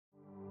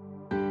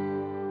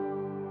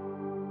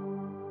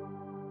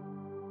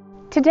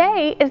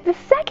Today is the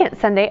second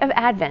Sunday of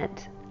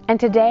Advent, and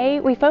today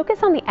we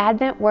focus on the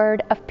Advent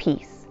word of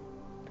peace.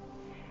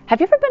 Have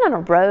you ever been on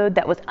a road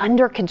that was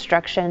under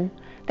construction?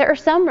 There are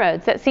some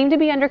roads that seem to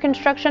be under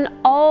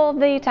construction all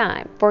the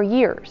time for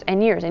years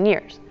and years and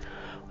years.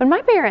 When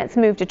my parents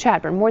moved to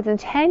Chadbourne more than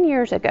 10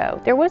 years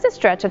ago, there was a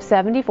stretch of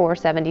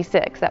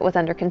 74-76 that was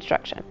under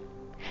construction.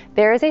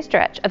 There is a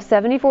stretch of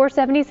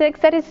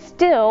 74-76 that is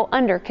still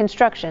under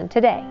construction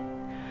today.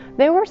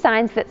 There were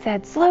signs that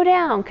said, "Slow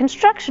down,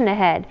 construction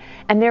ahead,"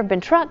 and there have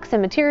been trucks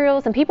and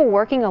materials and people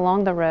working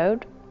along the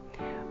road.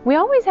 We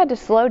always had to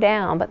slow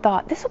down, but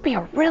thought this will be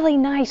a really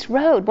nice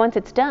road once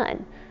it's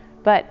done.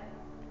 But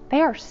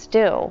they are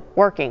still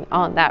working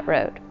on that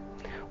road.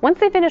 Once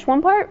they finish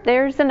one part,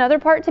 there's another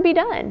part to be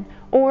done,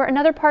 or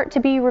another part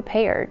to be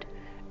repaired.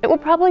 It will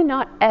probably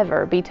not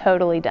ever be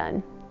totally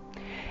done.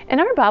 In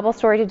our Bible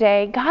story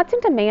today, God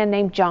sent a man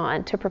named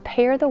John to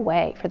prepare the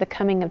way for the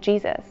coming of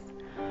Jesus.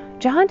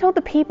 John told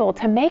the people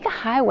to make a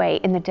highway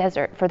in the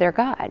desert for their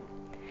God.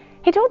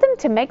 He told them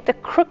to make the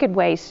crooked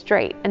ways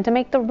straight and to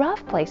make the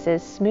rough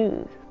places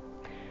smooth.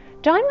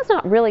 John was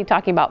not really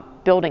talking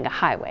about building a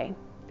highway.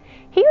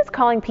 He was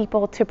calling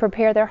people to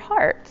prepare their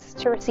hearts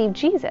to receive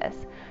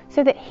Jesus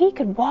so that he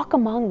could walk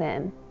among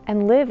them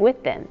and live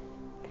with them.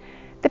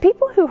 The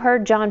people who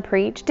heard John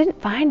preach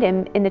didn't find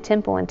him in the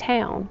temple in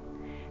town.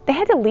 They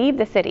had to leave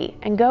the city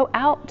and go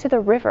out to the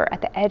river at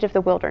the edge of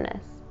the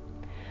wilderness.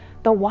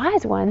 The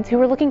wise ones who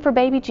were looking for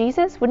baby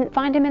Jesus wouldn't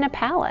find him in a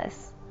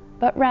palace,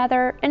 but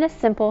rather in a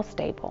simple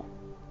stable.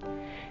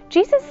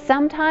 Jesus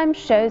sometimes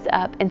shows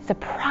up in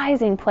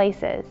surprising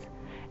places,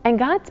 and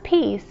God's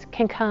peace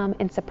can come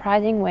in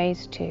surprising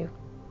ways too.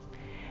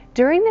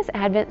 During this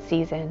Advent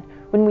season,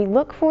 when we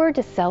look forward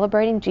to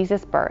celebrating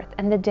Jesus' birth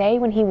and the day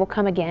when he will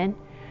come again,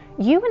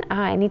 you and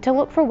I need to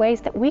look for ways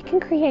that we can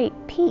create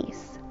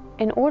peace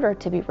in order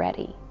to be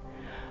ready.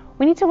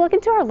 We need to look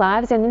into our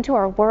lives and into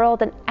our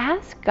world and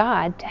ask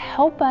God to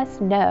help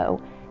us know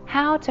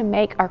how to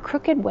make our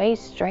crooked ways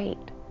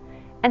straight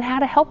and how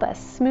to help us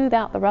smooth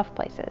out the rough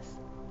places.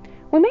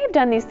 We may have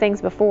done these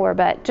things before,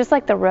 but just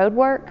like the road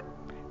work,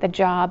 the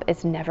job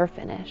is never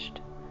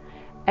finished.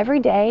 Every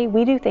day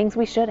we do things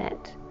we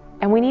shouldn't,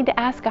 and we need to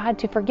ask God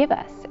to forgive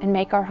us and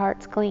make our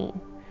hearts clean.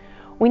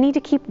 We need to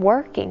keep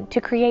working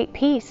to create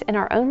peace in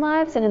our own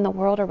lives and in the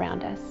world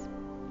around us.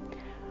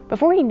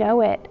 Before you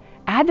know it,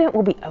 Advent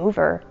will be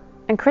over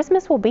and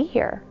Christmas will be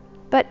here,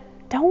 but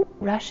don't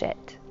rush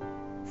it.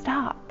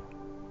 Stop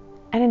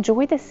and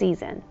enjoy the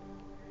season,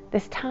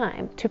 this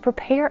time to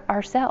prepare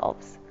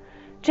ourselves,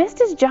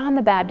 just as John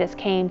the Baptist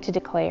came to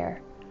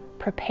declare,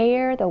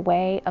 "Prepare the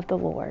way of the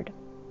Lord."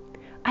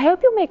 I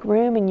hope you'll make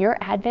room in your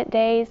Advent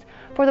days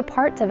for the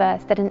parts of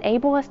us that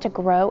enable us to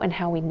grow in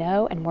how we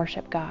know and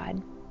worship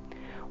God.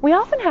 We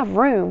often have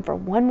room for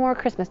one more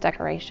Christmas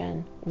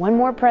decoration, one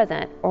more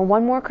present, or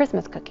one more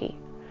Christmas cookie.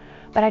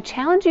 But I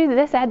challenge you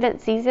this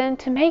Advent season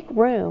to make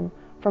room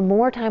for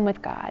more time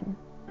with God,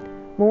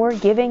 more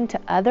giving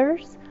to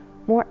others,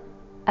 more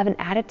of an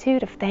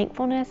attitude of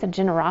thankfulness and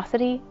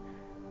generosity,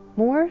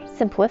 more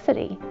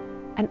simplicity,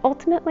 and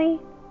ultimately,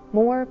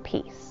 more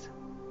peace.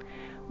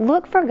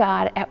 Look for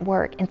God at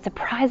work in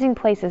surprising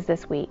places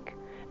this week,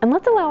 and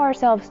let's allow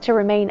ourselves to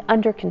remain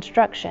under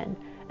construction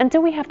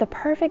until we have the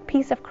perfect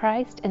peace of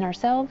Christ in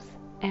ourselves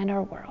and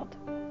our world.